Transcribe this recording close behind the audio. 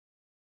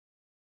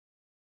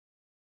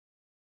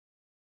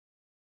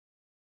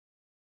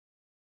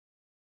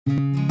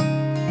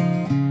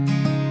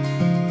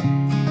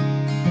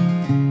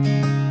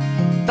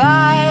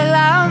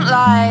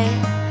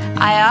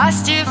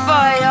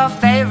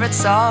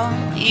favorite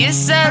song. You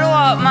said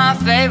what my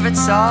favorite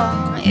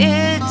song.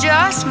 It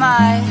just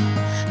might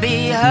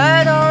be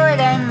heard or it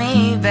ain't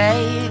me,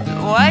 babe.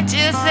 What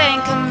you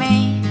think of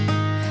me?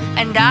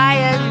 And I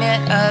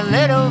admit a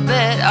little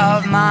bit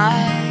of my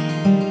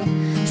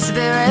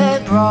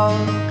spirit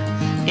broke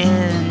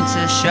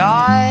into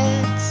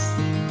shards.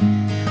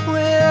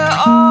 We're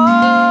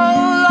all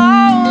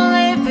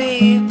lonely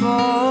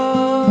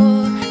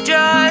people,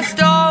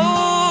 just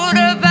old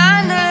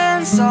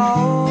abandoned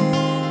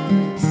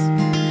souls,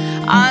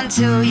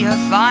 until you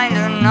find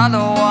another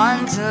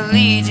one to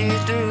lead you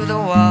through the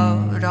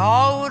world.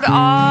 Hold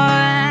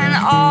on,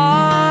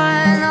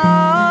 on,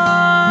 on,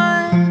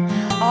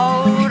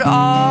 hold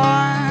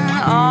on,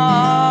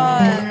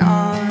 on,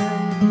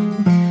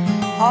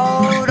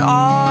 hold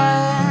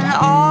on,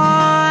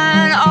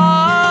 on,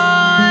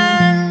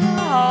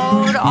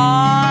 hold on.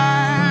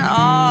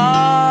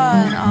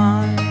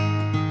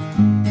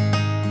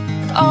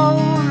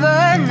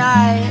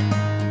 Overnight,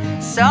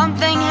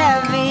 something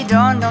heavy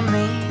dawned on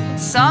me,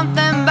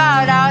 something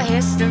about our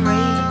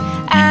history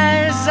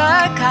as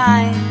a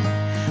kind,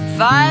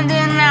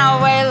 finding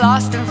our way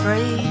lost and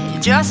free,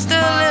 just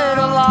a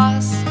little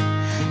lost,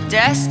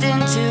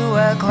 destined to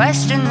a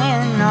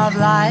questioning of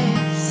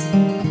life's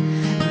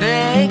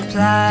big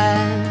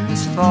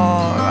plans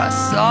for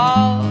us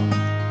all.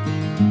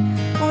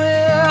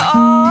 We're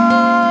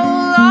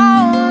all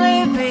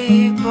lonely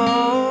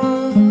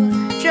people,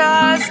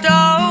 just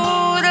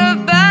old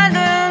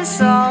abandoned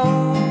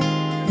souls,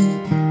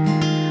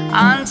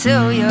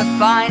 until you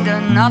find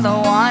another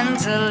one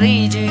to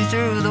lead you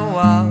through the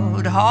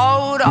world.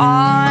 Hold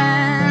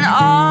on,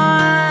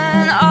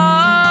 on,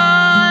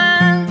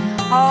 on,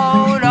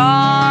 hold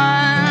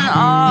on,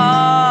 on,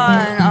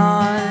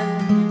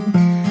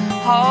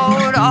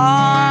 hold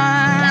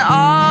on,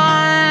 on,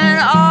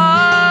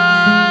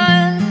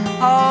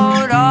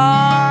 hold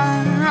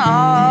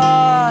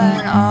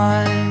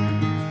on.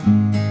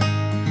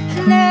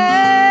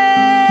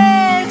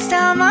 Next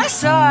time I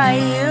saw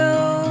you,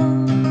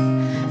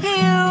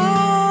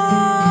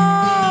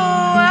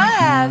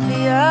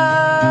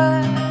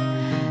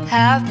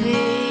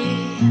 happy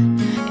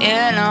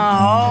in a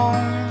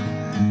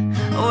home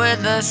with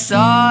the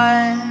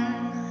son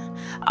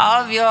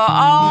of your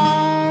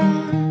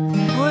own.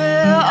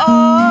 We're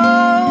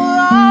all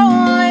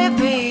lonely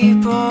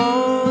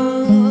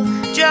people,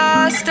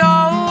 just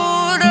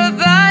old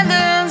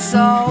abandoned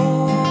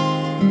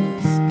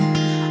souls,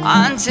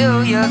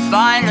 until you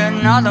find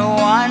another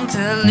one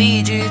to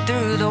lead you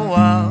through the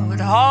world.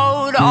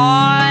 Hold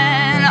on.